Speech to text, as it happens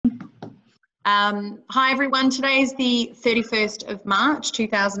Hi everyone, today is the 31st of March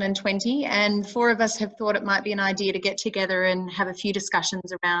 2020 and four of us have thought it might be an idea to get together and have a few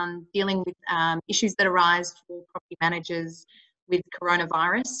discussions around dealing with issues that arise for property managers with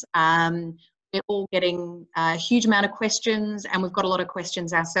coronavirus. We're all getting a huge amount of questions and we've got a lot of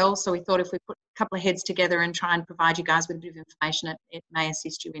questions ourselves, so we thought if we put a couple of heads together and try and provide you guys with a bit of information, it may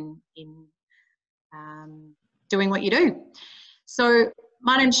assist you in doing what you do. So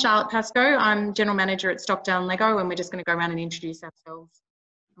my name's Charlotte Pascoe. I'm General Manager at Stockdale & Lego, and we're just going to go around and introduce ourselves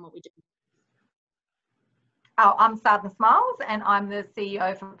and what we do. Oh, I'm Sadhana Smiles, and I'm the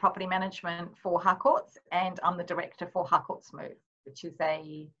CEO for Property Management for Harcourts, and I'm the Director for Harcourts Smooth, which is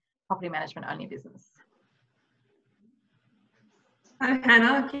a property management only business. I'm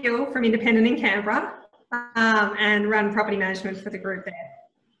Hannah Gill from Independent in Canberra and run property management for the group there.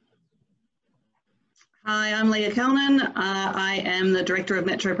 Hi, I'm Leah Calnan. I am the Director of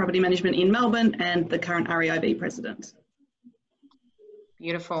Metro Property Management in Melbourne and the current REIB President.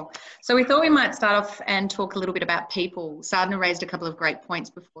 Beautiful. So we thought we might start off and talk a little bit about people. Sadhana raised a couple of great points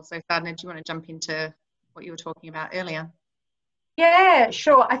before. So Sadhana, do you want to jump into what you were talking about earlier? Yeah,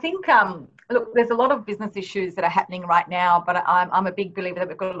 sure. I think, look, there's a lot of business issues that are happening right now, but I'm a big believer that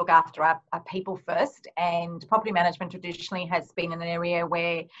we've got to look after our people first. And property management traditionally has been an area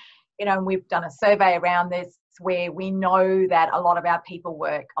where, you know, we've done a survey around this where we know that a lot of our people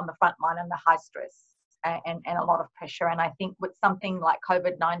work on the front line and the high stress and a lot of pressure. And I think with something like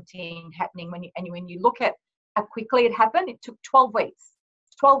COVID-19 happening, when you look at how quickly it happened, it took 12 weeks.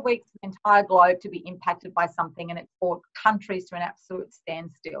 12 weeks for the entire globe to be impacted by something, and it brought countries to an absolute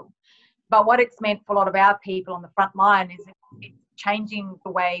standstill. But what it's meant for a lot of our people on the front line is it's changing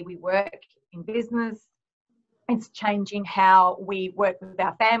the way we work in business. It's changing how we work with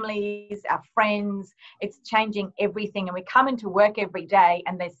our families, our friends. It's changing everything. And we come into work every day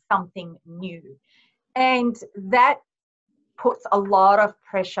and there's something new. And that puts a lot of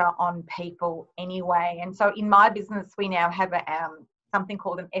pressure on people anyway. And so in my business, we now have something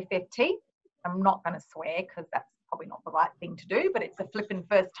called an FFT. I'm not going to swear because that's probably not the right thing to do, but it's a flippin'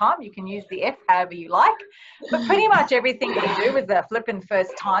 first time. You can use the F however you like. But pretty much everything we do is a flippin'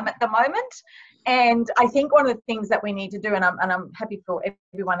 first time at the moment. And I think one of the things that we need to do, and I'm happy for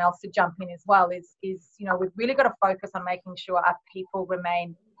everyone else to jump in as well, is you know, we've really got to focus on making sure our people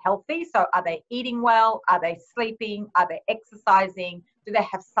remain healthy. So are they eating well? Are they sleeping? Are they exercising? Do they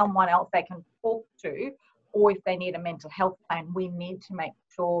have someone else they can talk to? Or if they need a mental health plan, we need to make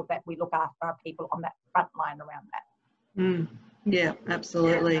sure that we look after our people on that front line around that. Yeah,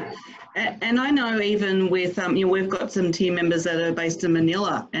 absolutely. And I know even with, you know, we've got some team members that are based in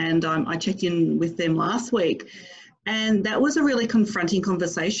Manila, and I checked in with them last week, and that was a really confronting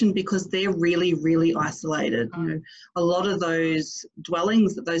conversation because they're really, really isolated. You know, a lot of those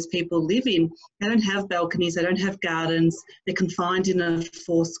dwellings that those people live in, they don't have balconies, they don't have gardens, they're confined in a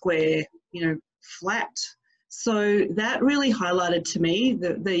 4-square, you know, flat. So that really highlighted to me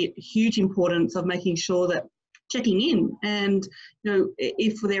the huge importance of making sure that checking in, and you know,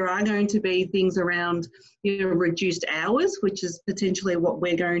 if there are going to be things around, you know, reduced hours, which is potentially what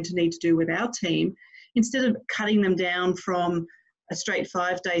we're going to need to do with our team, instead of cutting them down from a straight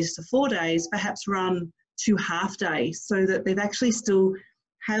 5 days to 4 days, perhaps run 2 half days so that they've actually still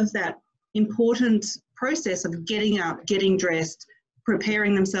have that important process of getting up, getting dressed,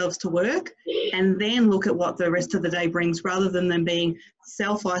 preparing themselves to work, and then look at what the rest of the day brings, rather than them being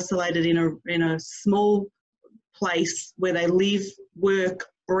self-isolated in a small place where they live, work,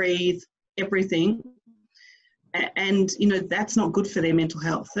 breathe, everything. And you know, that's not good for their mental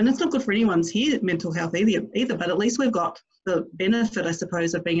health, and it's not good for anyone's mental health either. But at least we've got the benefit, I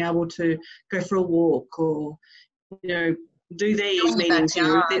suppose, of being able to go for a walk or, you know, do these meetings. You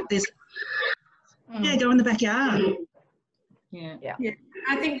know, go in the backyard. Yeah.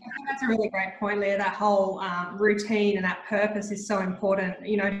 I think that's a really great point, Leah. That whole routine and that purpose is so important.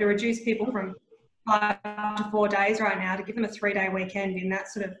 You know, to reduce people from 5 to 4 days right now, to give them a 3-day weekend in that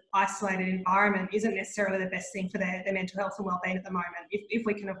sort of isolated environment isn't necessarily the best thing for their mental health and well-being at the moment, if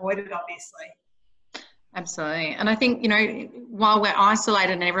we can avoid it, obviously. Absolutely. And I think, you know, while we're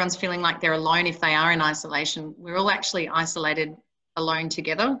isolated and everyone's feeling like they're alone if they are in isolation, we're all actually isolated alone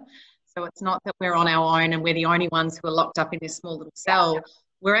together. So it's not that we're on our own and we're the only ones who are locked up in this small little cell.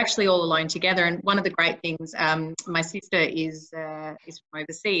 We're actually all alone together. And one of the great things, my sister is from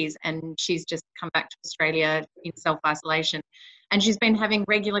overseas, and she's just come back to Australia in self-isolation. And she's been having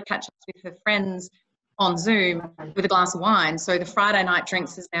regular catch-ups with her friends on Zoom with a glass of wine. So the Friday night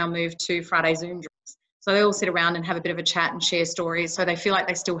drinks has now moved to Friday Zoom drinks. So they all sit around and have a bit of a chat and share stories. So they feel like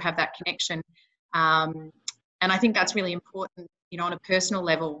they still have that connection. And I think that's really important, you know, on a personal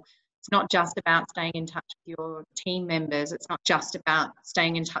level. It's not just about staying in touch with your team members. It's not just about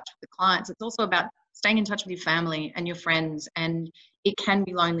staying in touch with the clients. It's also about staying in touch with your family and your friends. And it can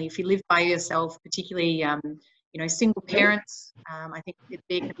be lonely if you live by yourself, particularly, you know, single parents. I think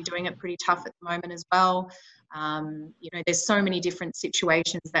they can be doing it pretty tough at the moment as well. You know, there's so many different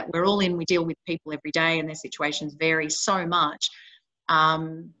situations that we're all in. We deal with people every day and their situations vary so much.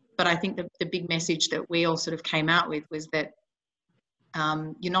 But I think the big message that we all sort of came out with was that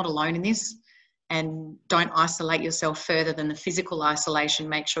you're not alone in this, and don't isolate yourself further than the physical isolation.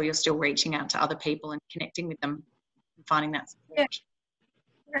 Make sure you're still reaching out to other people and connecting with them and finding that support.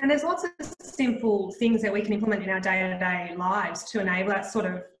 Yeah. And there's lots of simple things that we can implement in our day-to-day lives to enable that sort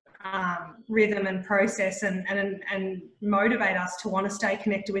of rhythm and process and motivate us to want to stay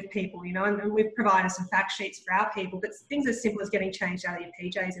connected with people, you know, and we've provided some fact sheets for our people, but things as simple as getting changed out of your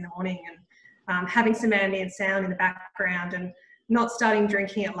PJs in the morning and having some ambient sound in the background and not starting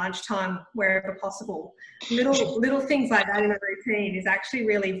drinking at lunchtime wherever possible. Little things like that in a routine is actually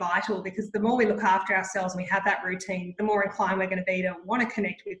really vital, because the more we look after ourselves and we have that routine, the more inclined we're going to be to want to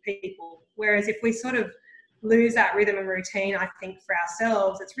connect with people. Whereas if we sort of lose that rhythm and routine, I think for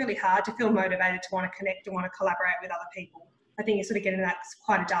ourselves, it's really hard to feel motivated to want to connect and want to collaborate with other people. I think you sort of get into that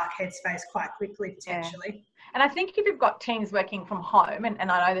quite a dark headspace quite quickly, potentially. Yeah. And I think if you've got teams working from home, and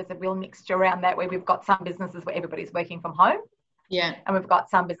I know there's a real mixture around that, where we've got some businesses where everybody's working from home. Yeah. And we've got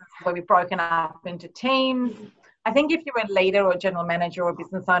some businesses where we've broken up into teams. I think if you're a leader or a general manager or a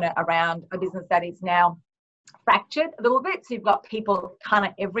business owner around a business that is now fractured a little bit, so you've got people kind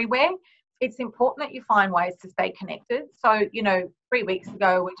of everywhere, it's important that you find ways to stay connected. So, you know, 3 weeks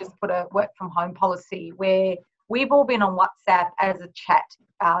ago, we just put a work from home policy where we've all been on WhatsApp as a chat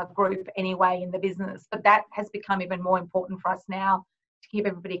group anyway in the business, but that has become even more important for us now to keep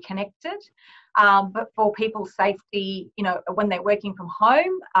everybody connected. But for people's safety, you know, when they're working from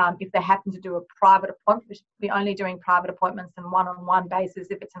home, if they happen to do a private appointment, we should be only doing private appointments on one-on-one basis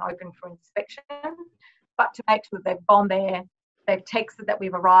if it's an open for inspection, but to make sure they've gone there, they've texted that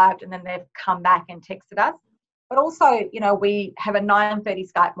we've arrived, and then they've come back and texted us. But also, you know, we have a 9:30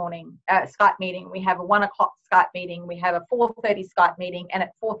 Skype meeting. We have a 1 o'clock Skype meeting. We have a 4:30 Skype meeting. And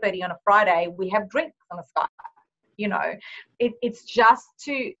at 4:30 on a Friday, we have drinks on a Skype. You know, it's just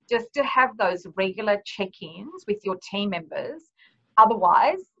to have those regular check-ins with your team members.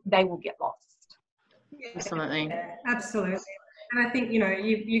 Otherwise, they will get lost. Absolutely. Yeah, absolutely. And I think, you know,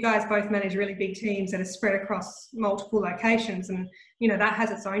 you guys both manage really big teams that are spread across multiple locations, and, you know, that has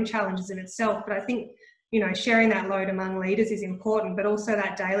its own challenges in itself. But I think, you know, sharing that load among leaders is important, but also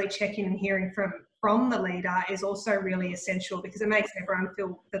that daily check-in and hearing from the leader is also really essential, because it makes everyone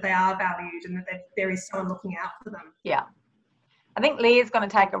feel that they are valued and that there is someone looking out for them. Yeah. I think Leah's going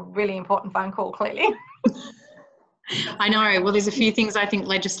to take a really important phone call, clearly. I know. Well, there's a few things I think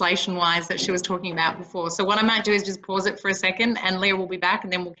legislation-wise that she was talking about before. So what I might do is just pause it for a second, and Leah will be back,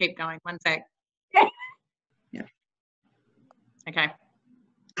 and then we'll keep going. One sec. Yeah. Okay.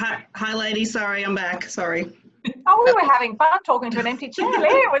 Hi, ladies. Sorry, I'm back. Sorry. Oh, we were having fun talking to an empty chair, Leah.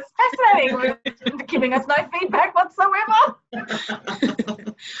 It was fascinating. It was giving us no feedback whatsoever.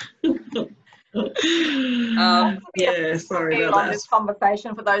 Yeah, sorry about that. This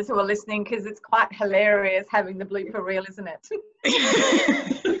conversation for those who are listening, because it's quite hilarious having the blooper reel, isn't it?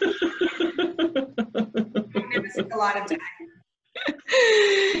 Never seen the light of day.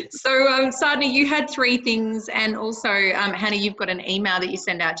 So, Sadhana, you had 3 things, and also, Hannah, you've got an email that you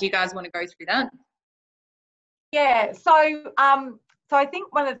send out. Do you guys want to go through that? Yeah. So I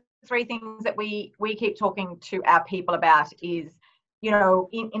think one of the 3 things that we keep talking to our people about is, you know,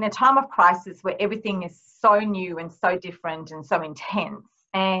 in a time of crisis where everything is so new and so different and so intense,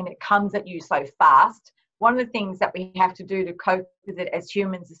 and it comes at you so fast, one of the things that we have to do to cope with it as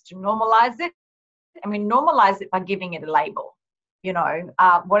humans is to normalize it. And we normalize it by giving it a label. You know,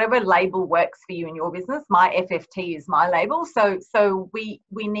 whatever label works for you in your business. My FFT is my label, so we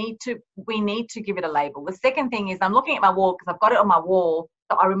need to give it a label. The second thing is, I'm looking at my wall because I've got it on my wall,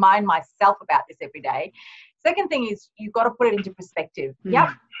 so I remind myself about this every day. Second thing is, you've got to put it into perspective. Yep,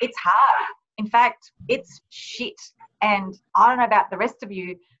 it's hard. In fact, it's shit. And I don't know about the rest of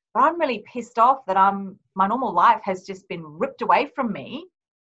you, but I'm really pissed off that my normal life has just been ripped away from me,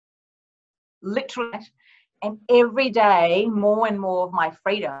 literally. And every day, more and more of my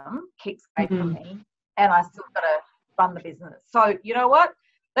freedom keeps away from me, and I still got to run the business. So, you know what?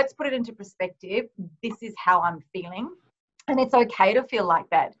 Let's put it into perspective. This is how I'm feeling, and it's okay to feel like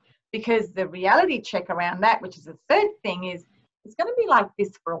that, because the reality check around that, which is the third thing, is it's going to be like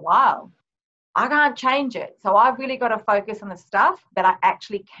this for a while. I can't change it. So I've really got to focus on the stuff that I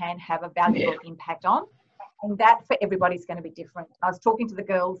actually can have a valuable impact on. And that for everybody's going to be different. I was talking to the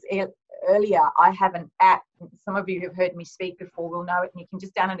girls earlier. I have an app. Some of you who've heard me speak before will know it, and you can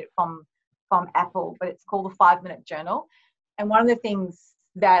just download it from Apple, but it's called the 5-minute journal. And one of the things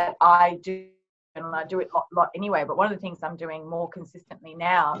that I do, and I do it a lot anyway, but one of the things I'm doing more consistently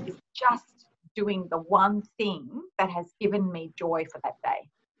now is just doing the one thing that has given me joy for that day.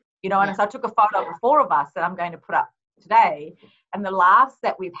 You know, and so I took a photo of the 4 of us that I'm going to put up today, and the laughs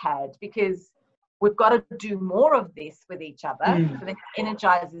that we've had, because we've got to do more of this with each other, so that it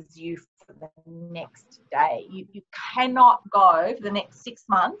energizes you for the next day. You cannot go for the next 6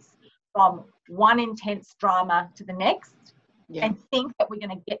 months from one intense drama to the next and think that we're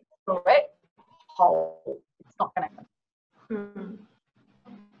going to get through it whole. It's not going to happen.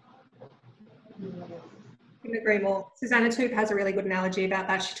 Couldn't agree more. Susanna Toop has a really good analogy about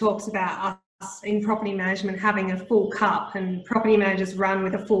that. She talks about us in property management having a full cup, and property managers run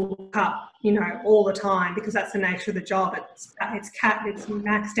with a full cup, you know, all the time, because that's the nature of the job. It's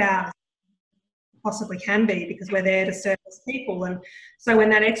maxed out as possibly can be, because we're there to service people. And so when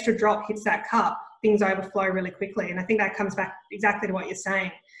that extra drop hits that cup, things overflow really quickly. And I think that comes back exactly to what you're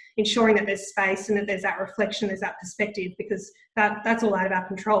saying, ensuring that there's space and that there's that reflection, there's that perspective, because that's all out of our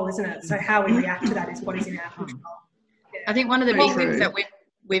control, isn't it? So how we react to that is what is in our control. Yeah. I think one of the big things that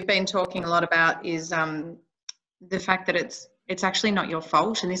we've been talking a lot about is the fact that it's actually not your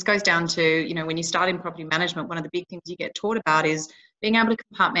fault. And this goes down to, you know, when you start in property management, one of the big things you get taught about is being able to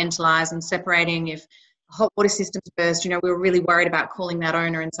compartmentalize and separating. If a hot water system's burst, you know, we were really worried about calling that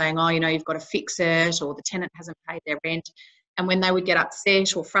owner and saying, oh, you know, you've got to fix it, or the tenant hasn't paid their rent. And when they would get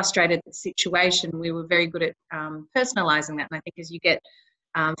upset or frustrated at the situation, we were very good at personalising that. And I think as you get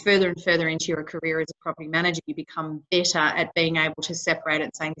further and further into your career as a property manager, you become better at being able to separate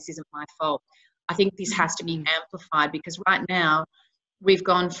it, saying this isn't my fault. I think this has to be amplified, because right now we've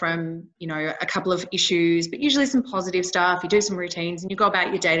gone from, you know, a couple of issues, but usually some positive stuff. You do some routines and you go about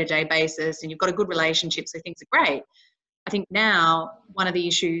your day-to-day basis, and you've got a good relationship, so things are great. I think now one of the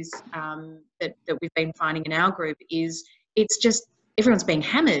issues that we've been finding in our group is it's just everyone's being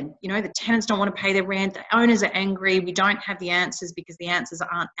hammered. You know, the tenants don't want to pay their rent, the owners are angry, we don't have the answers because the answers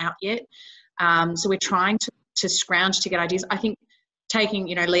aren't out yet. So we're trying to scrounge to get ideas. I think taking,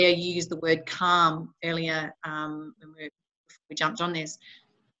 you know, Leah, you used the word calm earlier when we jumped on this,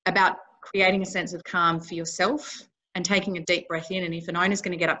 about creating a sense of calm for yourself and taking a deep breath in. And if an owner's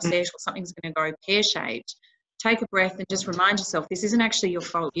going to get upset or something's going to go pear-shaped, take a breath and just remind yourself, this isn't actually your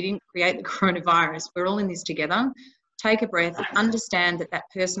fault. You didn't create the coronavirus. We're all in this together. Take a breath, understand that that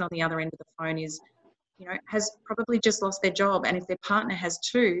person on the other end of the phone is, you know, has probably just lost their job. And if their partner has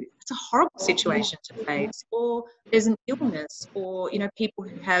too, it's a horrible situation to face. Or there's an illness, or, you know, people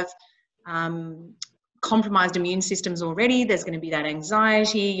who have compromised immune systems already. There's going to be that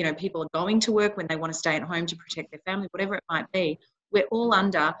anxiety. You know, people are going to work when they want to stay at home to protect their family, whatever it might be. We're all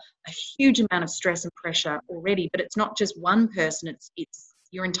under a huge amount of stress and pressure already, but it's not just one person, it's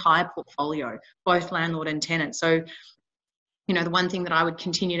your entire portfolio, both landlord and tenant. So, you know, the one thing that I would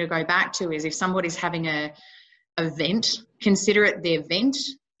continue to go back to is if somebody's having a vent, consider it their vent.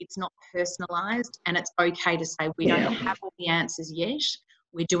 It's not personalised, and it's okay to say we don't have all the answers yet.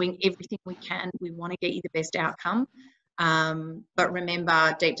 We're doing everything we can. We want to get you the best outcome. But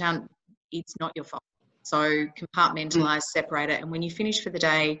remember, deep down, it's not your fault. So compartmentalise, separate it. And when you finish for the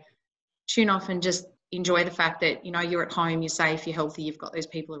day, tune off and just enjoy the fact that, you know, you're at home, you're safe, you're healthy, you've got those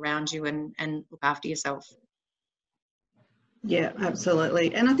people around you, and look after yourself. Yeah,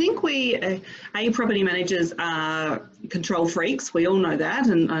 absolutely. And I think we, property managers are control freaks. We all know that.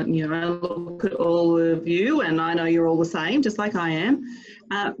 And, you know, I look at all of you and I know you're all the same, just like I am.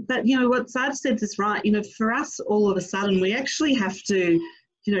 But, you know, what Sad said is right. You know, for us, all of a sudden, we actually have to,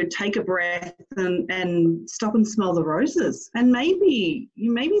 you know, take a breath and stop and smell the roses. And maybe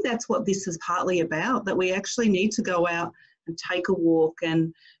that's what this is partly about, that we actually need to go out and take a walk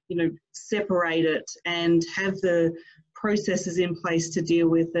and, you know, separate it and have the processes in place to deal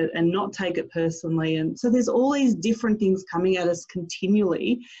with it and not take it personally. And so there's all these different things coming at us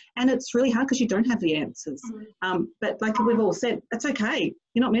continually, and it's really hard because you don't have the answers. But like we've all said, that's okay.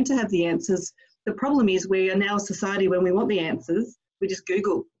 You're not meant to have the answers. The problem is we are now a society when we want the answers, we just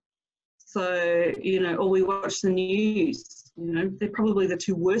Google. So, you know, or we watch the news. You know, they're probably the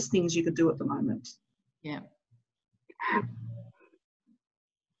two worst things you could do at the moment. Yeah.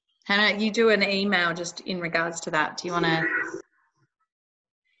 Hannah, you do an email just in regards to that. Do you want to?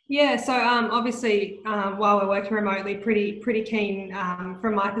 Yeah, so obviously while we're working remotely, pretty keen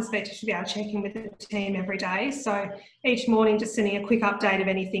from my perspective to be able to check in with the team every day. So each morning just sending a quick update of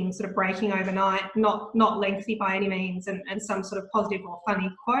anything sort of breaking overnight, not lengthy by any means, and some sort of positive or funny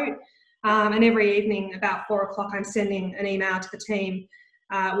quote. And every evening about 4 o'clock, I'm sending an email to the team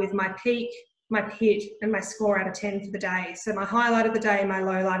with my peak, my pit, and my score out of 10 for the day. So my highlight of the day, my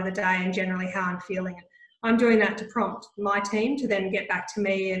low light of the day, and generally how I'm feeling. I'm doing that to prompt my team to then get back to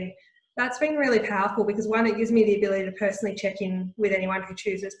me, and that's been really powerful because, one, it gives me the ability to personally check in with anyone who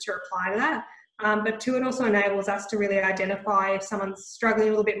chooses to reply to that. But two, it also enables us to really identify if someone's struggling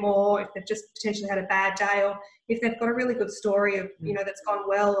a little bit more, if they've just potentially had a bad day, or if they've got a really good story of, that's gone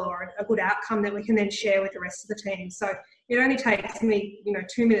well, or a good outcome that we can then share with the rest of the team. So it only takes me,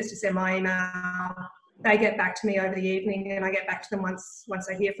 2 minutes to send my email. They get back to me over the evening, and I get back to them once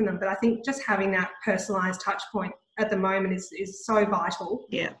I hear from them. But I think just having that personalised touch point at the moment is so vital.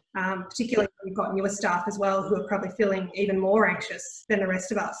 Yeah. Particularly when you've got newer staff as well who are probably feeling even more anxious than the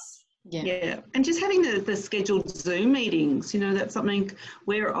rest of us. Yeah, and just having the scheduled Zoom meetings, that's something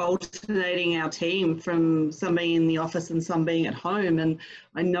we're alternating our team from some being in the office and some being at home. And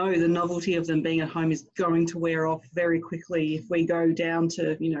I know the novelty of them being at home is going to wear off very quickly if we go down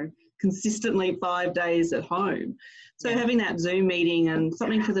to, consistently 5 days at home. So having that Zoom meeting and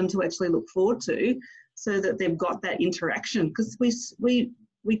something for them to actually look forward to, so that they've got that interaction, because we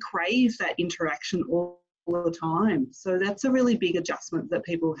crave that interaction all the time. So that's a really big adjustment that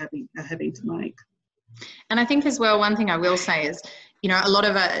people are having to make. And I think as well, one thing I will say is, a lot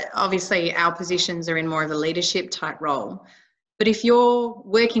of obviously our positions are in more of a leadership type role. But if you're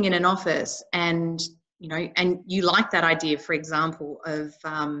working in an office and, and you like that idea, for example, of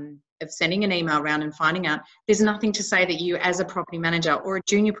sending an email around and finding out, there's nothing to say that you as a property manager or a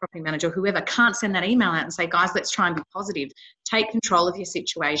junior property manager, whoever, can't send that email out and say, guys, let's try and be positive. Take control of your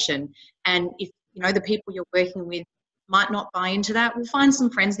situation. And if, the people you're working with might not buy into that, we'll find some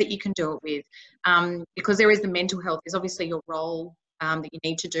friends that you can do it with. Because there is the mental health. There's obviously your role that you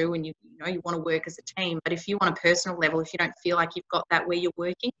need to do, and you want to work as a team. But if you, on a personal level, if you don't feel like you've got that where you're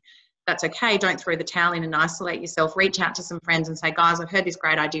working, that's okay. Don't throw the towel in and isolate yourself. Reach out to some friends and say, guys, I've heard this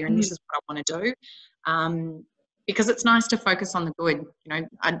great idea and this is what I want to do. Because it's nice to focus on the good.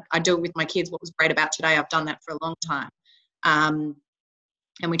 I do it with my kids. What was great about today, I've done that for a long time.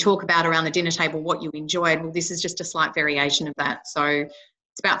 And we talk about around the dinner table what you enjoyed. Well, this is just a slight variation of that. So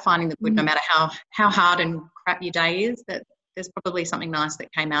it's about finding the good, no matter how hard and crap your day is, that there's probably something nice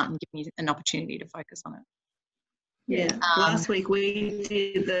that came out and giving you an opportunity to focus on it. Yeah. Last week we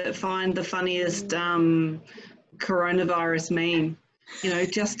did find the funniest coronavirus meme.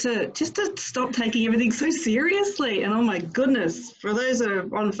 Just to stop taking everything so seriously. And oh my goodness, for those that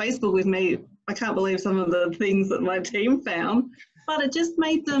are on Facebook with me, I can't believe some of the things that my team found. But it just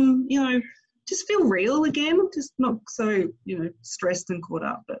made them, just feel real again, just not so, stressed and caught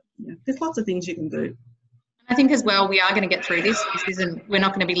up. But there's lots of things you can do. I think as well, we are going to get through this. We're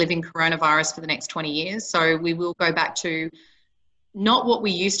not going to be living coronavirus for the next 20 years. So we will go back to not what we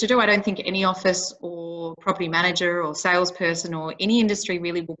used to do. I don't think any office or property manager or salesperson or any industry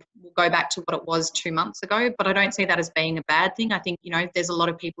really will go back to what it was 2 months ago. But I don't see that as being a bad thing. I think, there's a lot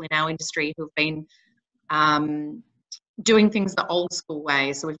of people in our industry who have been doing things the old school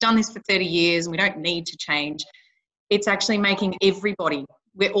way. So we've done this for 30 years and we don't need to change. It's actually making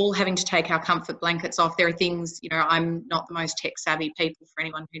we're all having to take our comfort blankets off. There are things, I'm not the most tech savvy for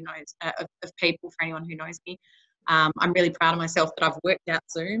anyone who knows me. I'm really proud of myself that I've worked out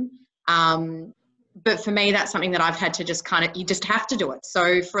Zoom. But for me, that's something that I've had to just you just have to do it.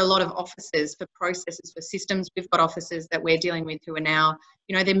 So for a lot of offices, for processes, for systems, we've got offices that we're dealing with who are now,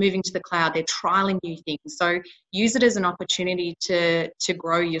 they're moving to the cloud, they're trialing new things. So use it as an opportunity to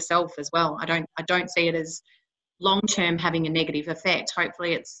grow yourself as well. I don't see it as long-term having a negative effect.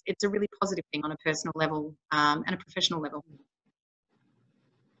 Hopefully it's a really positive thing on a personal level and a professional level.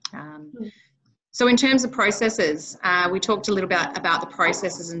 So in terms of processes, we talked a little bit about the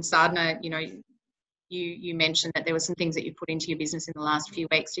processes, and Sadhana, you mentioned that there were some things that you put into your business in the last few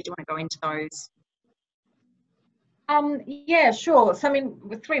weeks. Did you want to go into those? Yeah, sure. So,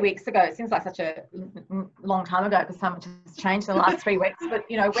 3 weeks ago, it seems like such a long time ago because so much has changed in the last 3 weeks, but,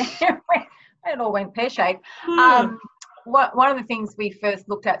 when it all went pear-shaped. One of the things we first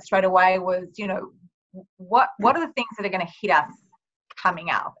looked at straight away was, what are the things that are going to hit us coming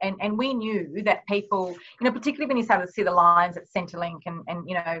up? And we knew that people, particularly when you started to see the lines at Centrelink and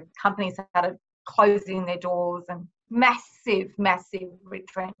companies started closing their doors and massive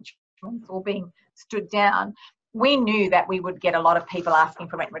retrenchments all being stood down, we knew that we would get a lot of people asking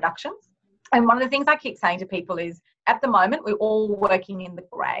for rent reductions. And one of the things I keep saying to people is, at the moment, we're all working in the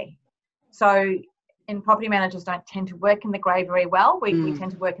grey. So, and property managers don't tend to work in the grey very well. We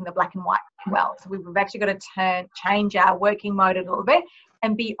tend to work in the black and white well. So we've actually got to change our working mode a little bit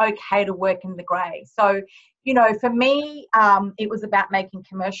and be okay to work in the grey. So you know, for me, it was about making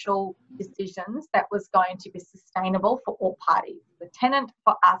commercial decisions that was going to be sustainable for all parties, the tenant,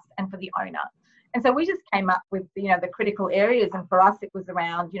 for us, and for the owner. And so we just came up with, you know, the critical areas. And for us, it was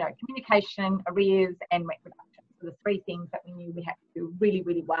around, you know, communication, arrears, and rent reduction. So the three things that we knew we had to do really,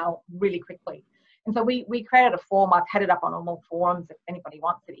 really well, really quickly. And so we created a form. I've had it up on all forums. If anybody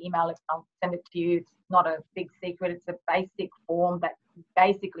wants it, email it, I'll send it to you. It's not a big secret. It's a basic form that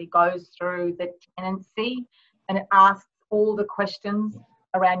basically goes through the tenancy, and it asks all the questions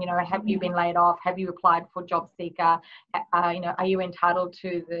around, you know, have you been laid off? Have you applied for job seeker? You know, are you entitled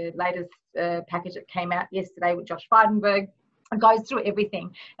to the latest package that came out yesterday with Josh Frydenberg? It goes through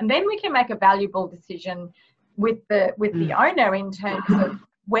everything. And then we can make a valuable decision with the owner in terms of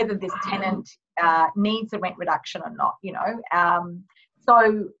whether this tenant needs a rent reduction or not, you know.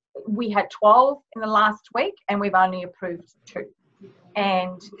 So we had 12 in the last week and we've only approved 2.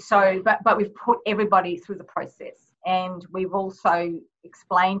 And so, but we've put everybody through the process. And we've also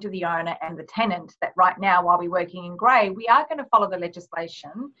explained to the owner and the tenant that right now, while we're working in grey, we are going to follow the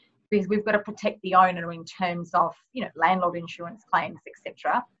legislation because we've got to protect the owner in terms of, you know, landlord insurance claims,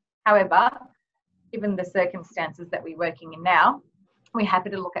 etc. However, given the circumstances that we're working in now, we're happy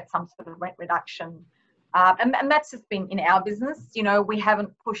to look at some sort of rent reduction. And that's just been in our business. You know, we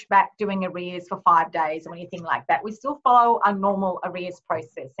haven't pushed back doing arrears for 5 days or anything like that. We still follow a normal arrears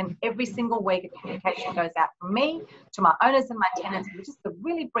process. And every single week, a communication goes out from me to my owners and my tenants with just a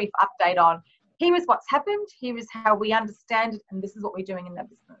really brief update on, here is what's happened, here is how we understand it, and this is what we're doing in the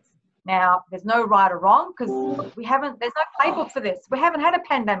business. Now, there's no right or wrong because there's no playbook for this. We haven't had a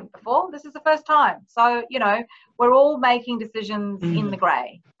pandemic before. This is the first time. So, you know, we're all making decisions in the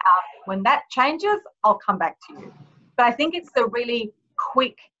grey. When that changes, I'll come back to you. But I think it's the really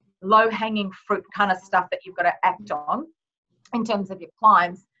quick, low-hanging fruit kind of stuff that you've got to act on in terms of your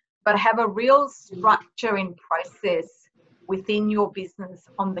clients, but have a real structure and process within your business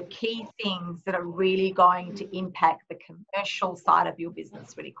on the key things that are really going to impact the commercial side of your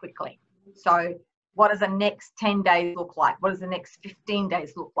business really quickly. So what does the next 10 days look like? What does the next 15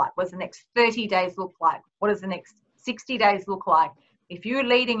 days look like? What does the next 30 days look like? What does the next 60 days look like? If you're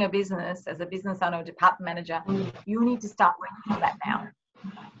leading a business as a business owner or department manager, you need to start working on that now.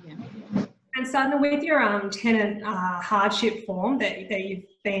 Yeah. And Sadhana, with your tenant hardship form that you've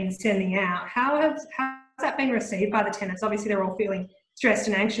been sending out, how's that been received by the tenants? Obviously, they're all feeling stressed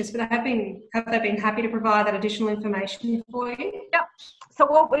and anxious, but have they been happy to provide that additional information for you? Yep. So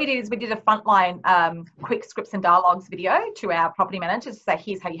what we did is we did a frontline quick scripts and dialogues video to our property managers to say,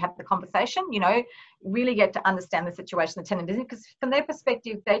 here's how you have the conversation, you know, really get to understand the situation the tenant is in, because from their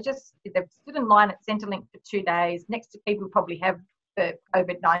perspective, they've stood in line at Centrelink for 2 days next to people who probably have the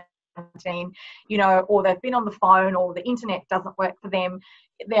COVID-19, you know, or they've been on the phone or the internet doesn't work for them.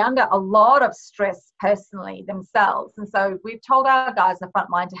 They're under a lot of stress personally themselves. And so we've told our guys in the front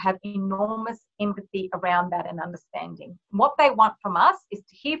line to have enormous empathy around that and understanding. What they want from us is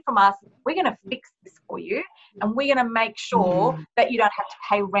to hear from us, we're going to fix this for you and we're going to make sure that you don't have to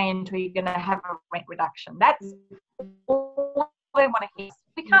pay rent or you're going to have a rent reduction. That's all they want to hear.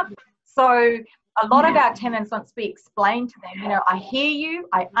 We can't. So a lot of our tenants, once we explain to them, you know, I hear you,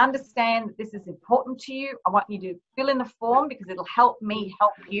 I understand that this is important to you. I want you to fill in the form because it'll help me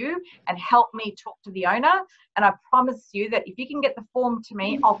help you and help me talk to the owner. And I promise you that if you can get the form to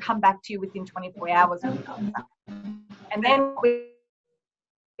me, I'll come back to you within 24 hours. And then what we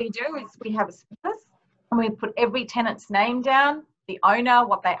do is we have a service and we put every tenant's name down, the owner,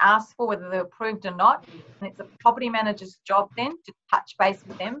 what they asked for, whether they're approved or not. And it's a property manager's job then to touch base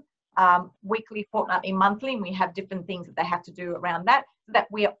with them. Weekly, fortnightly, monthly, and we have different things that they have to do around that, so that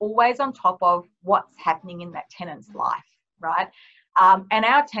we are always on top of what's happening in that tenant's life, right? And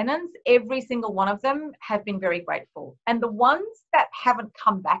our tenants, every single one of them have been very grateful. And the ones that haven't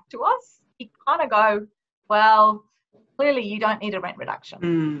come back to us, you kind of go, well, clearly you don't need a rent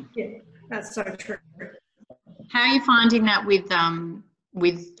reduction. Yeah, that's so true. How are you finding that with,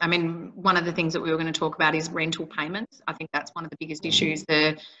 I mean, one of the things that we were going to talk about is rental payments. I think that's one of the biggest issues.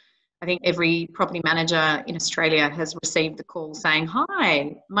 I think every property manager in Australia has received the call saying,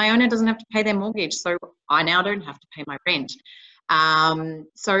 hi, my owner doesn't have to pay their mortgage, so I now don't have to pay my rent.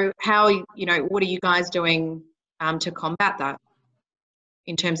 So how, you know, what are you guys doing to combat that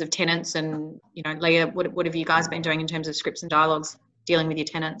in terms of tenants? And, you know, Leah, what have you guys been doing in terms of scripts and dialogues dealing with your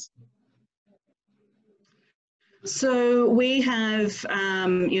tenants? So we have,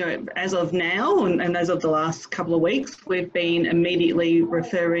 as of now and as of the last couple of weeks, we've been immediately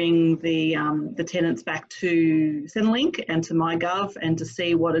referring the tenants back to Centrelink and to MyGov and to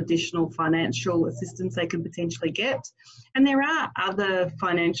see what additional financial assistance they can potentially get. And there are other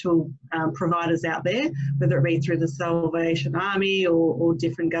financial providers out there, whether it be through the Salvation Army or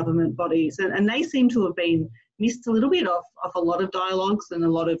different government bodies. And they seem to have been missed a little bit of a lot of dialogues and a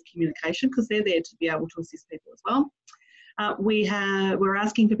lot of communication, because they're there to be able to assist people as well. We're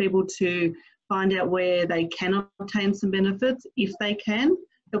asking for people to find out where they can obtain some benefits if they can.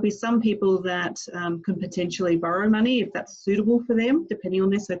 There'll be some people that can potentially borrow money if that's suitable for them, depending on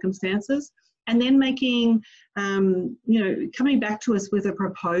their circumstances. And then making, coming back to us with a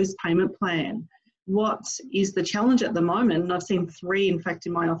proposed payment plan. What is the challenge at the moment, and I've seen 3 in fact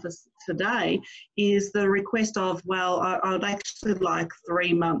in my office today, is the request of, well, I'd actually like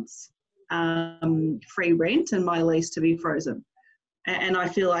 3 months free rent and my lease to be frozen. And I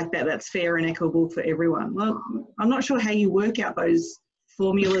feel like that's fair and equitable for everyone. Well, I'm not sure how you work out those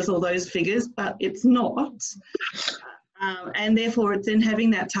formulas or those figures, but it's not. And therefore it's then having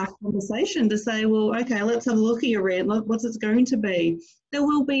that tough conversation to say, well, okay, let's have a look at your rent. What's it going to be? There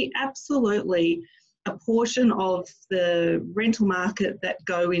will be absolutely a portion of the rental market that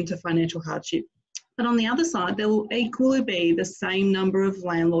go into financial hardship. But on the other side, there will equally be the same number of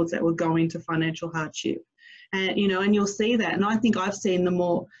landlords that will go into financial hardship. And, and you'll see that. And I think I've seen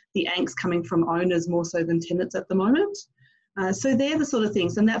the angst coming from owners more so than tenants at the moment. So they're the sort of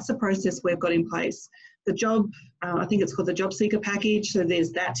things, and that's the process we've got in place. The job, I think it's called the job seeker package. So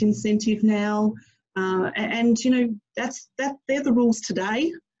there's that incentive now. And they're the rules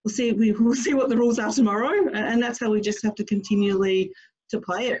today. We'll see what the rules are tomorrow, and that's how we just have to continually to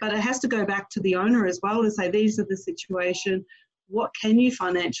play it. But it has to go back to the owner as well to say, these are the situation, what can you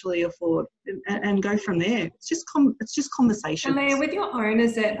financially afford, and go from there. It's just conversation. And Leah, with your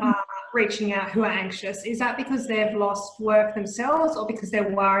owners that are reaching out who are anxious, is that because they've lost work themselves or because they're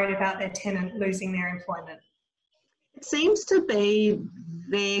worried about their tenant losing their employment? It seems to be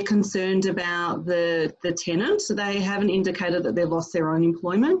they're concerned about the tenant. So they haven't indicated that they've lost their own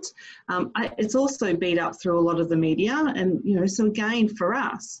employment. It's also beat up through a lot of the media. And, so again, for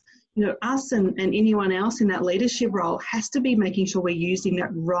us, us and anyone else in that leadership role has to be making sure we're using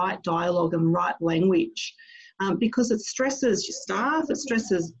that right dialogue and right language, because it stresses your staff, it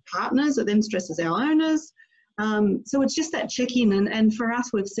stresses partners, it then stresses our owners. So it's just that check-in, and for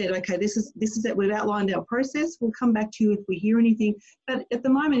us, we've said, okay, this is it. We've outlined our process. We'll come back to you if we hear anything. But at the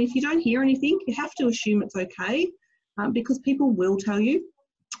moment, if you don't hear anything, you have to assume it's okay, because people will tell you.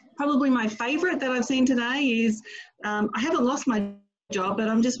 Probably my favourite that I've seen today is, I haven't lost my job, but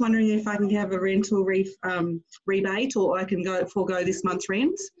I'm just wondering if I can have a rental rebate, or I can forego this month's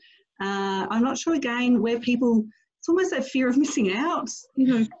rent. I'm not sure, again, where people, it's almost that fear of missing out,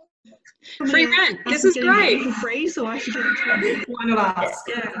 Free rent. This is great. For free, so I should get it. Why not ask?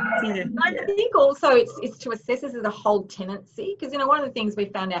 Yeah. I think also it's to assess this as a whole tenancy, because one of the things we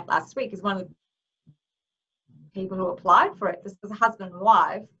found out last week is one of the people who applied for it, this was a husband and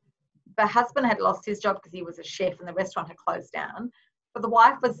wife. The husband had lost his job because he was a chef and the restaurant had closed down, but the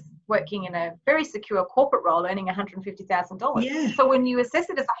wife was working in a very secure corporate role, earning $150,000. Yeah. So when you assess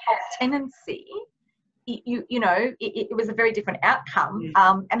it as a whole tenancy, it was a very different outcome.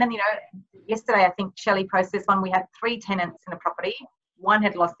 And then, yesterday, I think Shelley processed one. We had 3 tenants in a property. One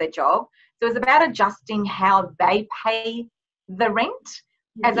had lost their job. So it was about adjusting how they pay the rent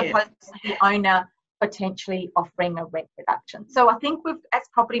as opposed to the owner potentially offering a rent reduction. So I think as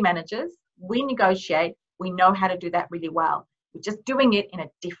property managers, we negotiate. We know how to do that really well. We're just doing it in a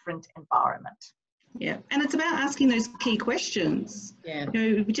different environment. Yeah, and it's about asking those key questions. Yeah.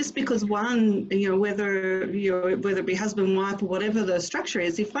 Just because one, whether it be husband, wife, or whatever the structure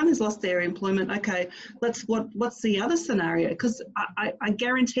is, if one has lost their employment, okay, what's the other scenario? Because I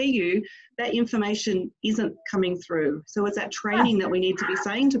guarantee you that information isn't coming through. So it's that training that we need to be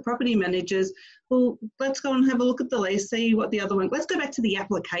saying to property managers, well, let's go and have a look at the lease, see what the other one, let's go back to the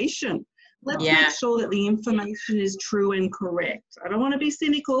application. Let's make sure that the information is true and correct. I don't want to be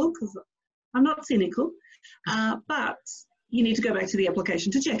cynical, because I'm not cynical, but you need to go back to the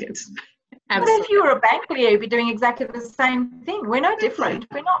application to check it. Absolutely. But if you were a bank, Leah, you'd be doing exactly the same thing. We're no different.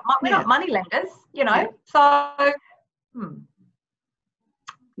 We're not money lenders, Yeah. So.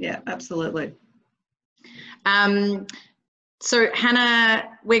 Yeah, absolutely. So Hannah,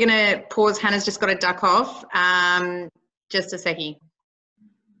 we're going to pause. Hannah's just got to duck off. Just a seckie.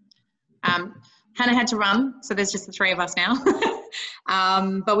 Hannah had to run, so there's just the 3 of us now.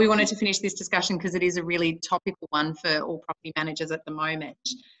 But we wanted to finish this discussion because it is a really topical one for all property managers at the moment.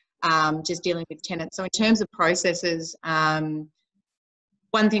 just dealing with tenants. So in terms of processes,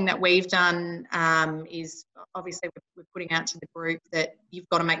 one thing that we've done is obviously we're putting out to the group that you've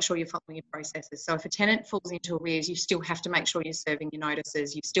got to make sure you're following your processes. So if a tenant falls into arrears, you still have to make sure you're serving your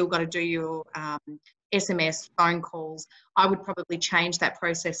notices. You've still got to do your SMS, phone calls. I would probably change that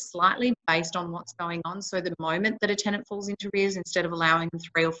process slightly based on what's going on. So the moment that a tenant falls into arrears, instead of allowing them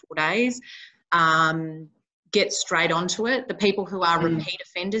 3 or 4 days, get straight onto it. The people who are repeat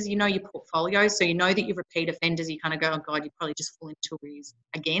offenders, you know your portfolio, so you know that you're repeat offenders, you kind of go, oh God, you probably just fall into arrears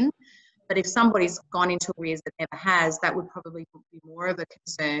again. But if somebody's gone into arrears that never has, that would probably be more of a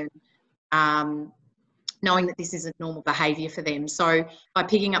concern, knowing that this isn't normal behaviour for them. So by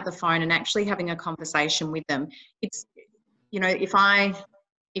picking up the phone and actually having a conversation with them, it's, you know,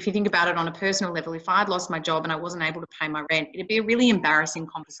 if you think about it on a personal level, if I'd lost my job and I wasn't able to pay my rent, it'd be a really embarrassing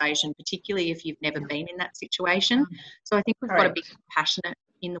conversation, particularly if you've never been in that situation. So I think we've got to be compassionate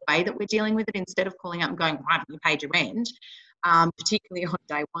in the way that we're dealing with it, instead of calling up and going, why haven't you paid your rent? Particularly on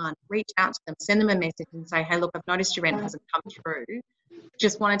day one, reach out to them, send them a message and say, hey, look, I've noticed your rent hasn't come through.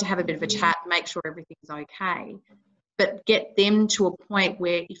 Just wanted to have a bit of a chat, make sure everything's okay. But get them to a point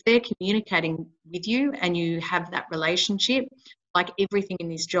where if they're communicating with you and you have that relationship, like everything in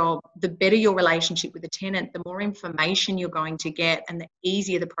this job, the better your relationship with the tenant, the more information you're going to get and the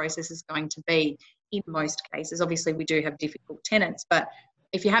easier the process is going to be in most cases. Obviously, we do have difficult tenants, but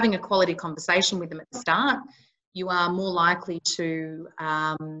if you're having a quality conversation with them at the start, you are more likely to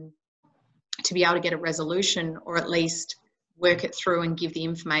be able to get a resolution, or at least work it through and give the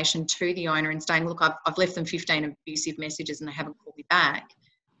information to the owner and saying, look, I've left them 15 abusive messages and they haven't called me back.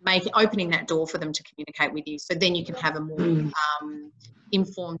 Opening that door for them to communicate with you, so then you can have a more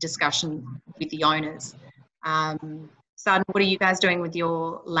informed discussion with the owners. Sadhana, what are you guys doing with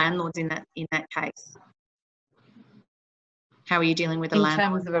your landlords in that case? How are you dealing with the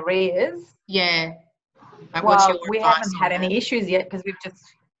landlord? In terms of arrears? Yeah. Like, well, we haven't had any issues yet because we've just...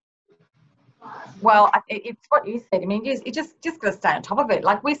 Well, it's what you said. I mean, you just got to stay on top of it.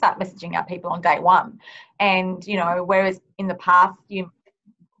 Like, we start messaging our people on day one, and, you know, whereas in the past,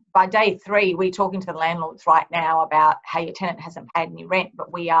 by day 3, we're talking to the landlords right now about how your tenant hasn't paid any rent,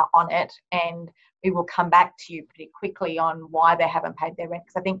 but we are on it, and we will come back to you pretty quickly on why they haven't paid their rent.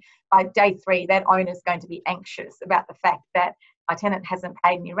 Because I think by day 3, that owner's going to be anxious about the fact that my tenant hasn't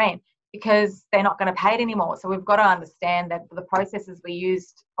paid any rent, because they're not going to pay it anymore. So we've got to understand that the processes we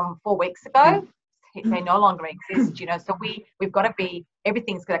used from 4 weeks ago, they no longer exist, you know. So we've got to be,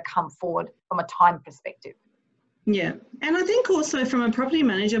 everything's going to come forward from a time perspective. Yeah, and I think also from a property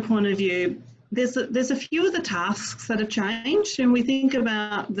manager point of view, there's a few of the tasks that have changed, and we think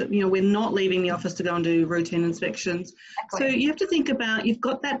about that, you know, we're not leaving the office to go and do routine inspections. Exactly. So you have to think about, you've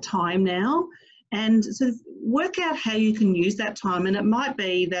got that time now, and sort of work out how you can use that time. And it might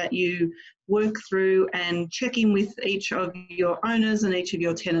be that you work through and check in with each of your owners and each of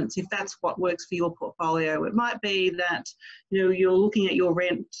your tenants, if that's what works for your portfolio. It might be that, you know, you're looking at your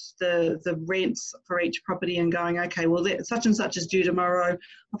rent, the rents for each property, and going, okay, well, such and such is due tomorrow.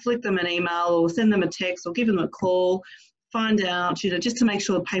 I'll flick them an email or send them a text or give them a call, find out, you know, just to make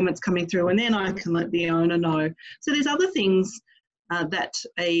sure the payment's coming through, and then I can let the owner know. So there's other things that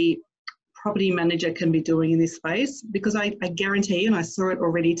a property manager can be doing in this space, because I guarantee, and I saw it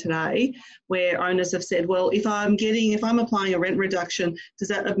already today, where owners have said, well, if I'm applying a rent reduction, does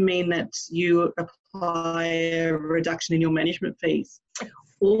that mean that you apply a reduction in your management fees?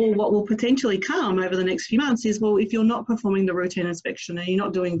 Or what will potentially come over the next few months is, well, if you're not performing the routine inspection and you're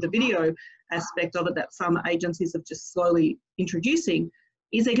not doing the video aspect of it that some agencies are just slowly introducing,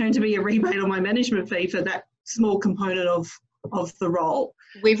 is there going to be a rebate on my management fee for that small component of the role?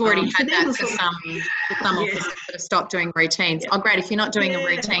 We've already had that for some offices that have stopped doing routines. Oh, great, if you're not doing a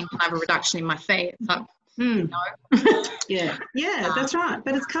routine, can I have a reduction in my fee? It's like, no. yeah, that's right.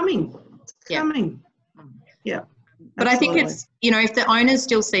 But it's coming. It's coming. Yeah. But absolutely. I think it's, you know, if the owners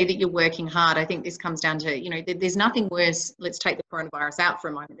still see that you're working hard, I think this comes down to, you know, there's nothing worse. Let's take the coronavirus out for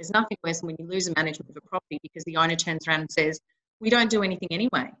a moment. There's nothing worse than when you lose a management of a property because the owner turns around and says, we don't do anything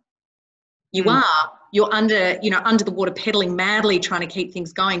anyway. You're under the water, pedaling madly, trying to keep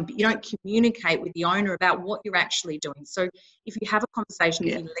things going, but you don't communicate with the owner about what you're actually doing. So if you have a conversation,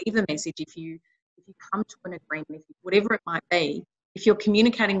 if you leave a message, if you come to an agreement, whatever it might be, if you're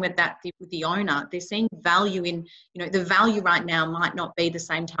communicating with the owner, they're seeing value in, you know, the value right now might not be the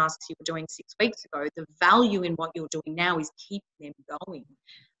same tasks you were doing 6 weeks ago. The value in what you're doing now is keeping them going.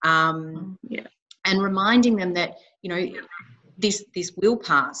 And reminding them that, you know, this will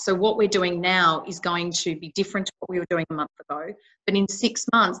pass. So what we're doing now is going to be different to what we were doing a month ago. But in 6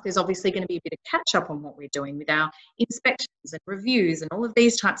 months, there's obviously going to be a bit of catch up on what we're doing with our inspections and reviews and all of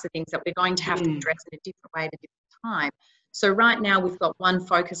these types of things that we're going to have to address in a different way at a different time. So right now we've got one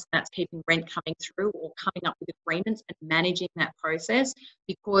focus, and that's keeping rent coming through or coming up with agreements and managing that process,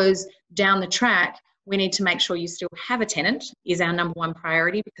 because down the track, we need to make sure you still have a tenant is our number one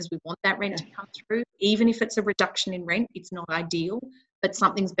priority, because we want that rent to come through. Even if it's a reduction in rent, it's not ideal, but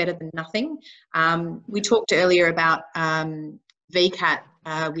something's better than nothing. We talked earlier about VCAT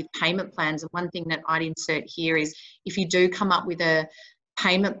with payment plans, and one thing that I'd insert here is if you do come up with a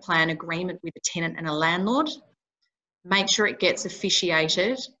payment plan agreement with a tenant and a landlord, make sure it gets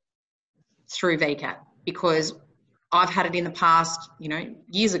officiated through VCAT, because I've had it in the past, you know,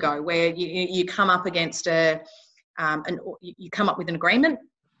 years ago, where you come up against you come up with an agreement,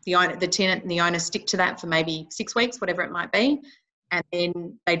 the tenant and the owner stick to that for maybe 6 weeks, whatever it might be, and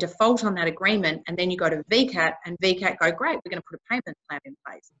then they default on that agreement, and then you go to VCAT, and VCAT go, great, we're going to put a payment plan in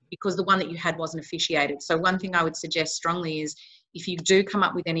place, because the one that you had wasn't officiated. So one thing I would suggest strongly is, if you do come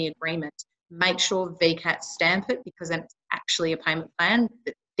up with any agreement, make sure VCAT stamp it, because then it's actually a payment plan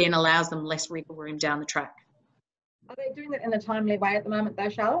that then allows them less wiggle room down the track. Are they doing that in a timely way at the moment though,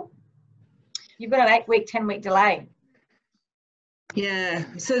 Charlotte? You've got an 8-week, 10-week delay. Yeah,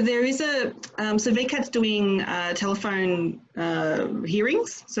 so there is so VCAT's doing telephone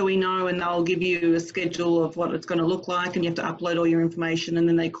hearings, so we know, and they'll give you a schedule of what it's going to look like, and you have to upload all your information, and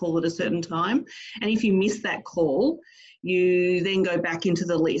then they call at a certain time. And if you miss that call, you then go back into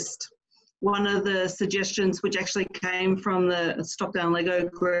the list. One of the suggestions, which actually came from the Stockdale Lego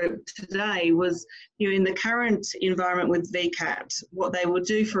group today, was, you know, in the current environment with VCAT, what they would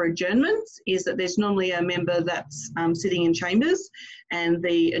do for adjournments is that there's normally a member that's sitting in chambers, and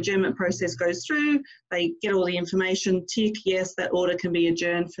the adjournment process goes through. They get all the information, tick, yes, that order can be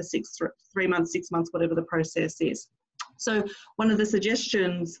adjourned for 3 months, 6 months, whatever the process is. So one of the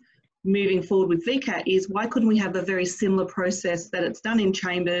suggestions moving forward with VCAT is, why couldn't we have a very similar process that it's done in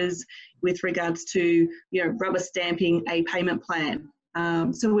chambers with regards to, you know, rubber stamping a payment plan?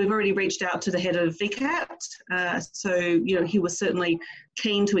 So we've already reached out to the head of VCAT. So, you know, he was certainly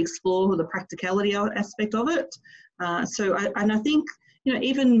keen to explore the practicality aspect of it. So I think, you know,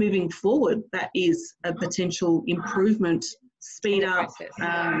 even moving forward, that is a potential improvement, speed up,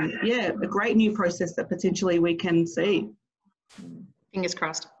 yeah, a great new process that potentially we can see. Fingers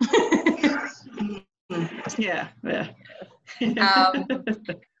crossed. Yeah.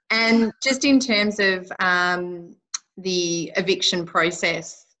 And just in terms of the eviction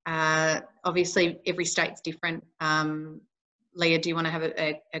process, obviously every state's different. Leah, do you want to have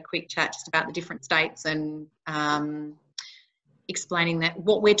a quick chat just about the different states and explaining that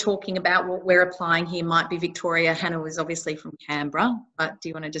what we're talking about, what we're applying here might be Victoria. Hannah was obviously from Canberra, but do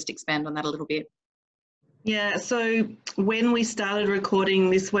you want to just expand on that a little bit? Yeah, so when we started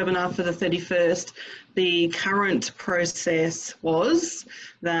recording this webinar for the 31st, the current process was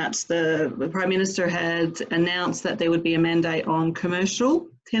that the Prime Minister had announced that there would be a mandate on commercial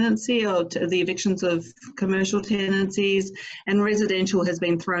tenancy, or the evictions of commercial tenancies, and residential has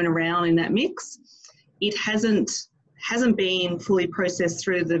been thrown around in that mix. It hasn't been fully processed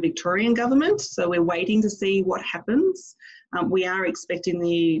through the Victorian government, so we're waiting to see what happens. We are expecting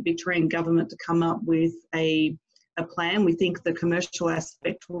the Victorian government to come up with a plan. We think the commercial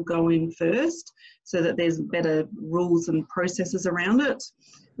aspect will go in first, so that there's better rules and processes around it.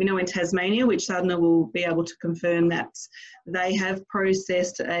 We know in Tasmania, which Sadhana will be able to confirm, that they have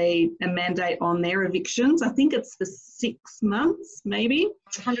processed a mandate on their evictions. I think it's for 6 months, maybe.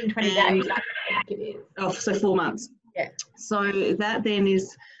 120 days, I think it is. Oh, so 4 months. Yeah. So that then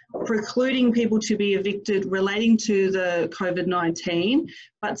is precluding people to be evicted relating to the COVID-19,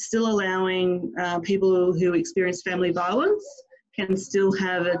 but still allowing people who experience family violence can still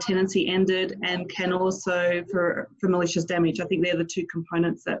have a tenancy ended, and can also for malicious damage. I think they're the two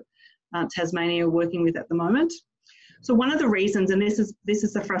components that Tasmania are working with at the moment. So one of the reasons, and this is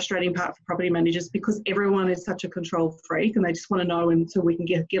the frustrating part for property managers, because everyone is such a control freak and they just want to know, and so we can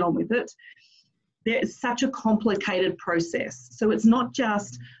get on with it. There's such a complicated process. So it's not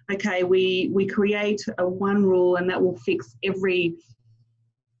just, okay, we create one rule and that will fix every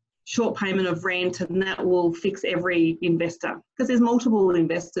short payment of rent, and that will fix every investor, because there's multiple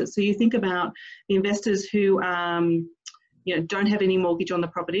investors. So you think about the investors who you know, don't have any mortgage on the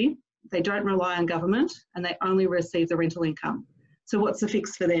property, they don't rely on government, and they only receive the rental income. So what's the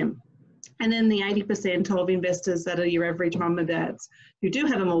fix for them? And then the 80% of investors that are your average mum and dads who do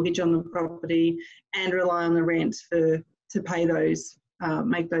have a mortgage on the property and rely on the rent to pay those,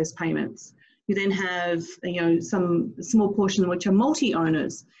 make those payments. You then have, some small portion which are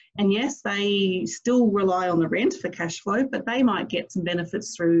multi-owners. And yes, they still rely on the rent for cash flow, but they might get some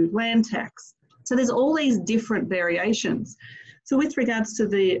benefits through land tax. So there's all these different variations. So with regards to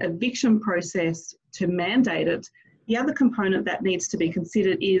the eviction process to mandate it, the other component that needs to be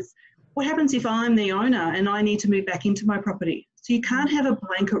considered is what happens if I'm the owner and I need to move back into my property? So you can't have a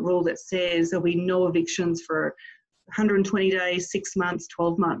blanket rule that says there'll be no evictions for 120 days, 6 months,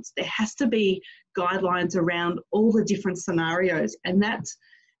 12 months. There has to be guidelines around all the different scenarios. And that's,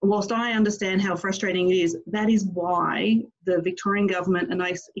 whilst I understand how frustrating it is, that is why the Victorian government, and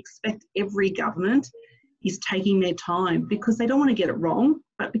I expect every government, is taking their time, because they don't want to get it wrong,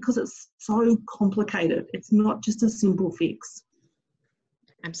 but because it's so complicated. It's not just a simple fix.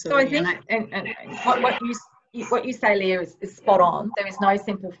 Absolutely. So I think, and what you say, Leah, is spot on. There is no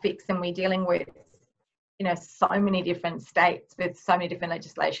simple fix, and we're dealing with, so many different states with so many different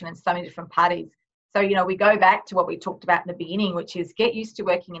legislation and so many different parties. So, we go back to what we talked about in the beginning, which is get used to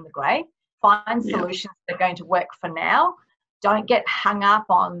working in the grey, find solutions that are going to work for now. Don't get hung up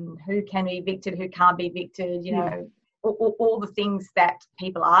on who can be evicted, who can't be evicted, all the things that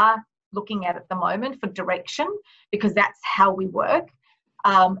people are looking at the moment for direction, because that's how we work.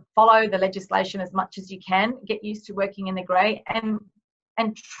 Follow the legislation as much as you can, get used to working in the grey, and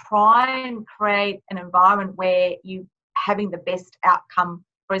try and create an environment where you having the best outcome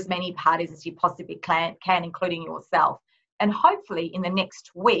for as many parties as you possibly can, including yourself. And hopefully in the next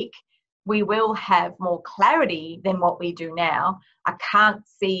week, we will have more clarity than what we do now. I can't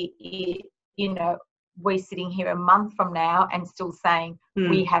see it, we're sitting here a month from now and still saying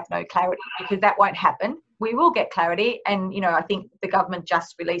we have no clarity, because that won't happen. We will get clarity. And, I think the government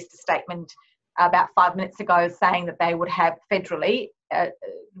just released a statement about 5 minutes ago saying that they would have federally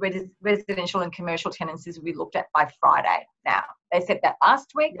residential and commercial tenancies will be looked at by Friday. Now, they said that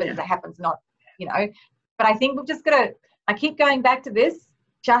last week, whether that happens or not, but I think we've just got to, I keep going back to this,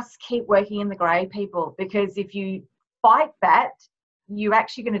 just keep working in the grey, people, because if you fight that, you're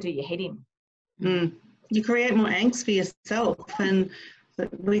actually going to do your head in. You create more angst for yourself, and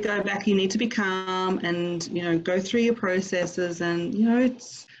we go back, you need to be calm and, go through your processes, and,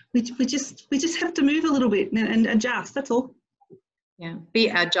 it's, we just have to move a little bit and adjust, that's all. Yeah, be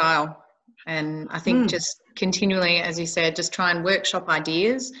agile. And I think just continually, as you said, just try and workshop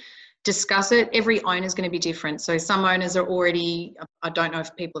ideas, discuss it. Every owner is going to be different. So some owners are already, I don't know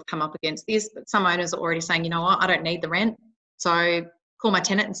if people have come up against this, but some owners are already saying, you know what, I don't need the rent. So call my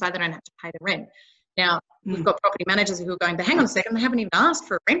tenant and say they don't have to pay the rent. Now, we've got property managers who are going, but hang on a second, they haven't even asked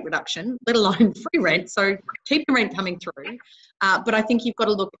for a rent reduction, let alone free rent. So keep the rent coming through. But I think you've got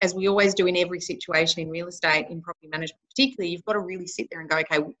to look, as we always do in every situation in real estate, in property management particularly, you've got to really sit there and go,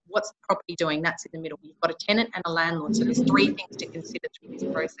 okay, what's the property doing? That's in the middle. You've got a tenant and a landlord. So there's 3 things to consider through this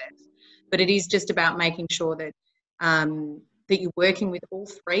process. But it is just about making sure that that you're working with all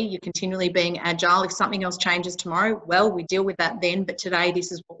 3, you're continually being agile. If something else changes tomorrow, well, we deal with that then, but today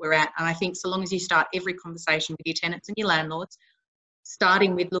this is what we're at. And I think so long as you start every conversation with your tenants and your landlords,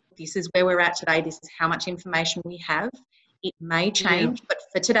 starting with, look, this is where we're at today, this is how much information we have. It may change, but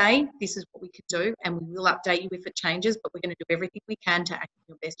for today, this is what we can do, and we will update you if it changes, but we're going to do everything we can to act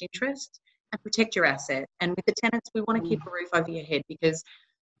in your best interest and protect your asset. And with the tenants, we want to keep a roof over your head, because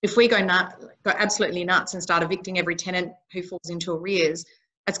if we go absolutely nuts and start evicting every tenant who falls into arrears,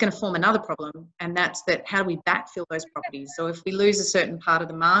 that's going to form another problem, and that's that how do we backfill those properties? So if we lose a certain part of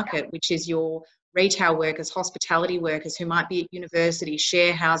the market, which is your retail workers, hospitality workers who might be at university,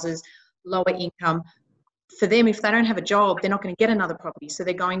 share houses, lower income, for them, if they don't have a job, they're not going to get another property. So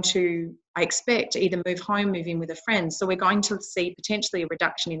they're going to, I expect, either move home, move in with a friend. So we're going to see potentially a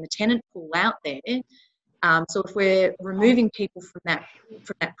reduction in the tenant pool out there. So if we're removing people from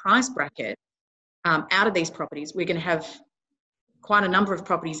that price bracket out of these properties, we're going to have quite a number of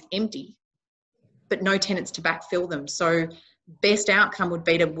properties empty, but no tenants to backfill them. So best outcome would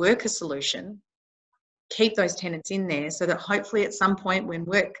be to work a solution, keep those tenants in there, so that hopefully at some point when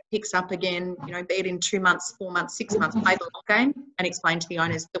work picks up again, be it in 2 months, 4 months, 6 months, play the long game and explain to the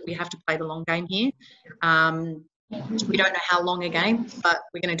owners that we have to play the long game here. We don't know how long again, but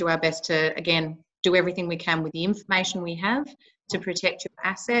we're going to do our best to, again, do everything we can with the information we have to protect your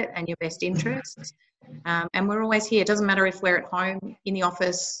asset and your best interests. And we're always here. It doesn't matter if we're at home, in the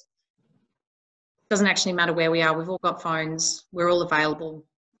office, doesn't actually matter where we are. We've all got phones. We're all available.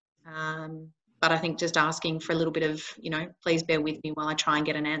 But I think just asking for a little bit of, please bear with me while I try and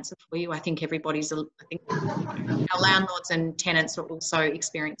get an answer for you. I think our landlords and tenants are also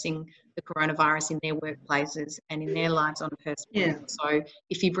experiencing the coronavirus in their workplaces and in their lives on a personal level. So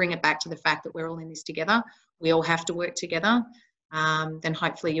if you bring it back to the fact that we're all in this together, we all have to work together. then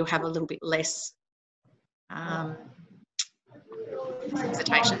hopefully you'll have a little bit less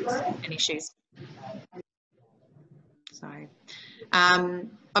hesitations and issues. So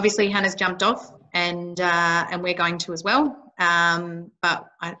obviously Hannah's jumped off, and we're going to as well, but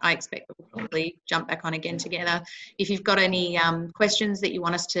I expect that we'll probably jump back on again together. If you've got any questions that you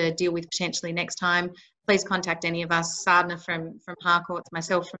want us to deal with potentially next time, please contact any of us, Sadhana from Harcourts,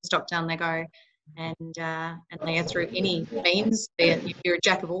 myself from Stockdale Lego, and Leah through any means. If you're a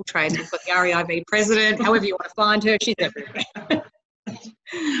jack of all trades, we've got the REIB president, however you want to find her, she's everywhere.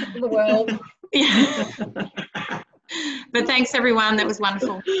 The world. Yeah. But thanks everyone, that was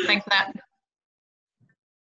wonderful. Thanks for that.